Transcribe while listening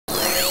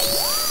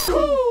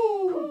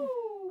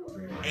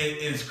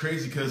it's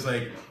crazy because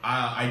like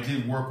I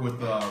did work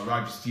with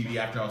Rogers TV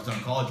after I was done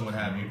college and what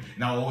have you,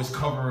 and I'll always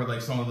cover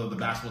like some of the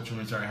basketball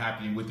tournaments that are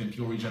happening within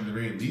Peel Region at the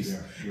very least.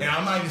 And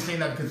I'm not even saying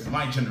that because it's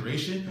my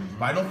generation,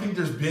 but I don't think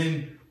there's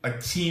been a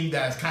team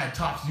that's kind of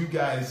topped you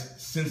guys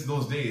since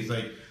those days.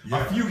 Like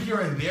a few here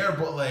and there,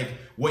 but like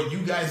what you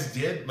guys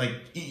did, like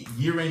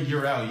year in,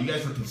 year out, you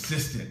guys were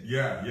consistent.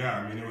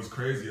 I mean, it was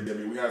crazy. I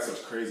mean, we had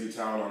such crazy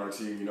talent on our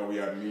team. You know, we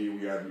had me,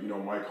 we had, you know,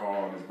 Mike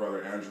Hall and his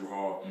brother Andrew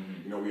Hall.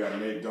 You know, we had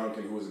Nate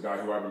Duncan, who was a guy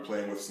who I've been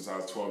playing with since I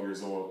was 12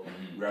 years old.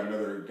 We had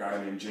another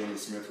guy named Jamie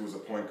Smith, who was a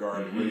point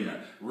guard,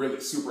 really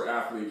super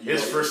athlete.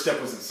 His first step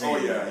was insane. Oh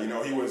yeah, you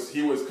know, he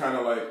was kind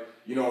of like,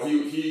 you know,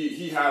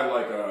 he had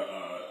like a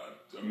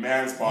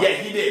man's body. Yeah,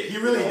 he did. He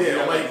really did.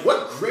 I'm like,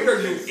 what grade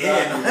are you in? He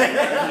had a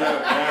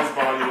man's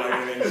body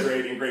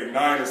like in grade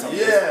 9 or something.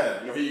 Yeah.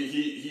 You know,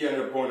 he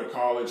ended up going to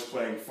college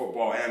playing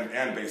football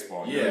and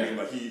baseball. You know what I mean?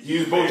 Like he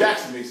was Bo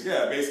Jackson basically.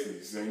 Yeah,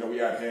 basically. So, you know, we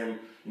had him.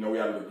 You know, we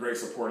had a great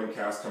supporting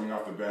cast coming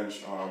off the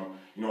bench.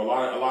 You know, a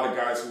lot of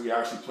guys who we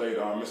actually played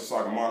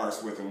Mississauga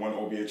Monarchs with and won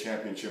OBA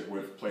championship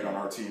with played on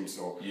our team.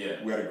 So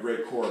we had a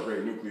great core, a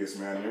great nucleus,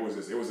 man. And it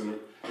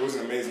was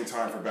an amazing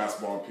time for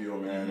basketball in Peel,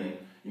 man. And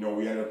you know,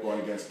 we ended up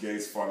going against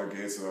Gates, Father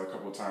Gates, a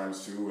couple of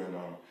times too, and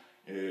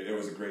it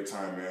was a great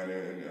time, man.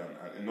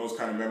 And those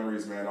kind of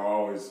memories, man, I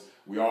always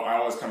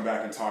come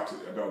back and talk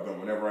about them.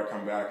 Whenever I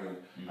come back and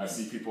I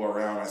see people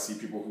around, I see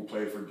people who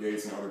played for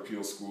Gates and other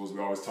Peel schools.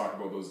 We always talk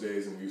about those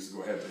days, and we used to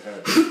go head to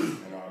head.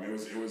 And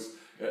it was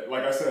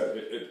like I said,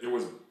 it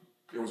was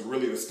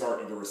really the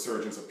start of the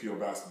resurgence of Peel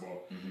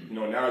basketball. You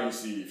know, now you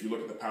see, if you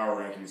look at the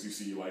power rankings, you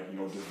see like, you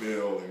know,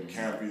 DeVille and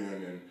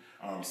Campion and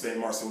St.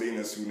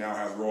 Marcellinus, who now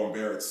has Rowan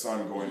Barrett's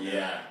son going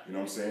there. You know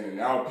what I'm saying? And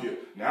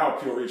now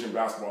Peel Region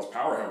basketball is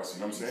powerhouse.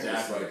 You know what I'm saying?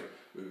 Exactly. It's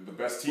like the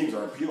best teams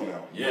are in Peel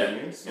now. You know what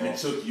I mean? So, and it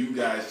took you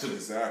guys,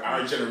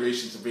 our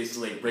generation to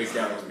basically like break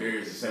down those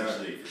barriers,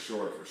 essentially.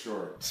 For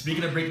sure.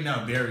 Speaking of breaking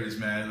down barriers,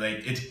 man,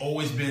 like it's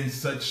always been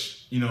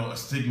such, you know, a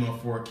stigma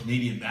for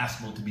Canadian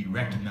basketball to be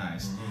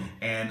recognized.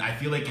 And I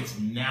feel like it's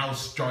now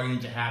starting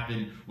to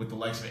happen with the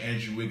likes of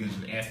Andrew Wiggins,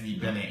 with Anthony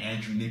Bennett,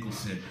 Andrew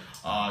Nicholson,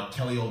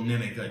 Kelly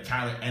Olynyk,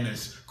 Tyler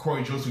Ennis,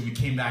 Corey Joseph, who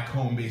came back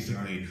home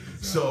basically.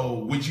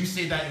 So would you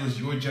say that it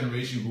was your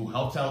generation who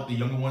helped out the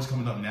younger ones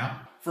coming up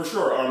now? For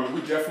sure.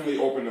 We definitely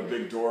opened a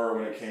big door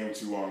when it came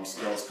to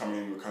scouts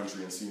coming into the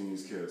country and seeing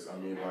these kids. I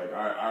mean, like,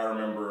 I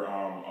remember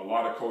a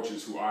lot of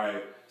coaches who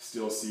I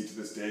still see to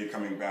this day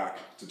coming back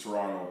to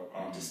Toronto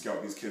to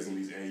scout these kids in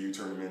these AAU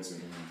tournaments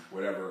and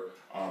whatever.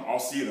 I'll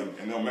see them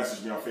and they'll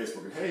message me on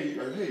Facebook and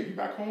hey, you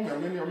back home?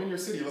 I'm in your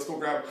city. Let's go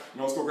grab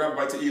a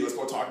bite to eat. Let's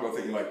go talk about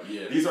things. Like,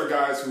 these are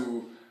guys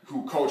who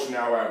coach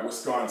now at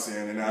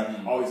Wisconsin and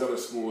at all these other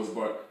schools,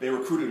 but they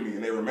recruited me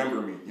and they remember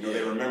me. You know,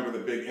 they remember the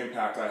big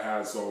impact I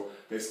had, so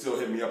they still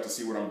hit me up to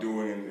see what I'm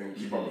doing and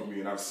keep up with me.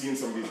 And I've seen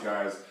some of these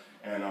guys,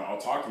 and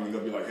I'll talk to them and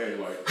they'll be like, hey,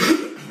 like,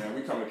 man,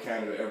 we come to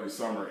Canada every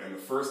summer, and the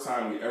first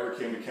time we ever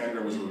came to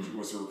Canada was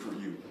to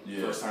recruit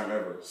you. First time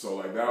ever. So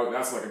like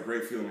that's like a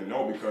great feeling to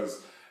know,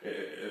 because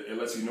it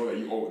lets you know that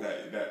you owe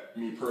that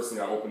me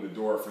personally, I opened the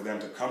door for them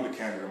to come to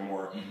Canada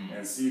more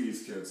and see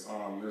these kids.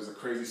 There's a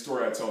crazy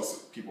story I tell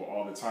people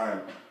all the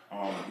time.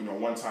 You know,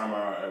 one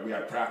time we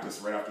had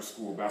practice right after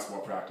school,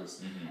 basketball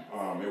practice.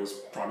 It was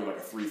probably like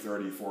a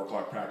 3:30, 4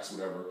 o'clock practice,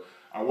 whatever.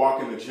 I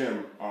walk in the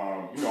gym,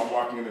 you know, I'm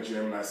walking in the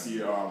gym and I see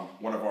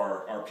one of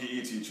our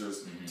PE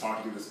teachers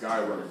talking to this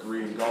guy wearing a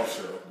green golf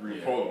shirt, green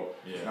polo.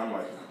 And I'm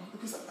like,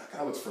 that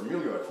guy looks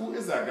familiar. Like, who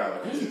is that guy?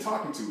 Like, who's he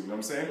talking to? You know what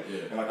I'm saying?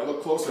 And like, I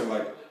look closer and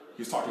like,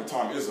 he was talking to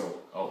Tom Izzo.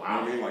 Oh, wow. You know what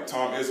I mean? Like,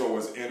 Tom Izzo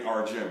was in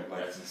our gym.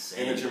 Like,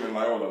 in the gym in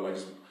Loyola. Like,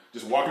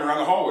 just walking around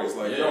the hallways.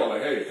 Like, yo,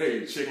 like,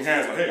 hey, shaking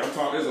hands. Like, hey, I'm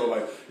Tom Izzo.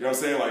 Like, you know what I'm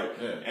saying? Like,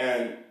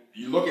 and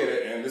you look at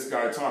it, and this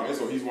guy, Tom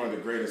Izzo, he's one of the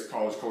greatest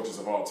college coaches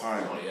of all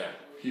time. Oh, yeah.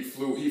 He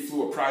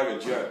flew a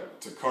private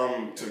jet to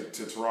come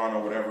to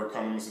Toronto, whatever,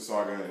 come to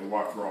Mississauga and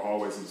walk through our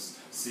hallways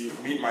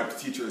and meet my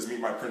teachers, meet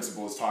my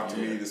principals, talk to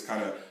me, just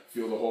kind of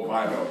feel the whole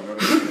vibe out, you know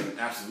what I mean?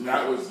 Absolutely.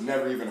 That was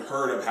never even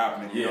heard of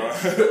happening, you know?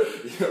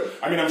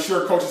 I mean, I'm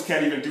sure coaches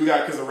can't even do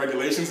that because of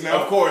regulations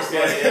now. Of course,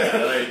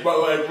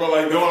 but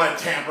like, don't want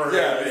to tamper.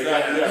 Yeah,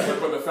 exactly.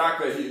 But the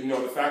fact that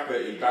the fact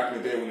that back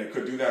in the day when they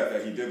could do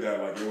that he did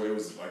that, like, it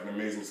was like an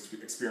amazing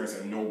experience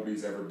that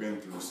nobody's ever been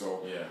through.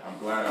 So I'm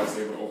glad I was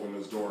able to open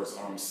those doors.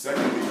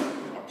 Secondly,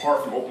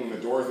 apart from opening the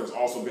doors, there's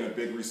also been a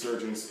big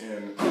resurgence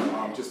in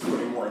just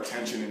putting more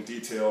attention and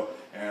detail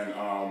and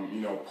you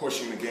know,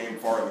 pushing the game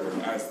farther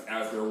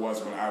as there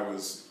was when I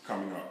was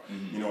coming up.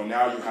 You know,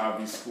 now you have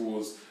these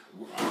schools,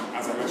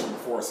 as I mentioned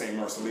before, St.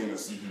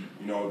 Marcellinus.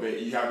 You know,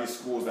 you have these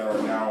schools that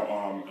are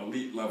now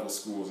elite level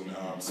schools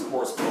and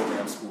sports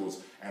program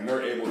schools, and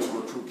they're able to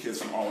recruit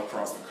kids from all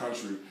across the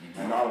country.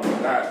 And not only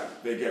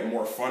that, they get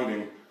more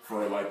funding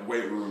for like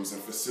weight rooms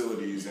and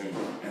facilities,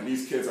 and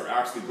these kids are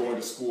actually going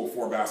to school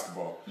for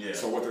basketball.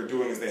 So what they're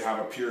doing is they have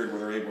a period where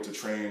they're able to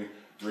train,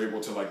 they're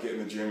able to like get in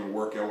the gym and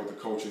work out with the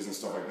coaches and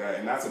stuff like that,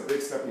 and that's a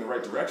big step in the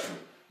right direction,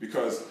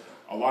 because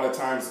a lot of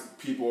times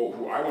people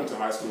who I went to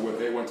high school with,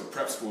 they went to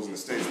prep schools in the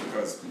States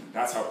because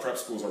that's how prep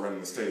schools are run in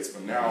the States.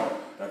 But now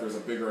that there's a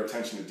bigger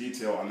attention to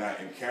detail on that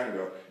in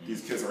Canada,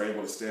 these kids are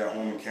able to stay at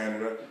home in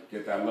Canada,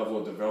 get that level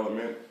of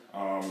development,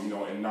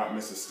 and not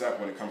miss a step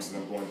when it comes to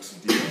them going to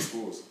D1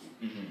 schools.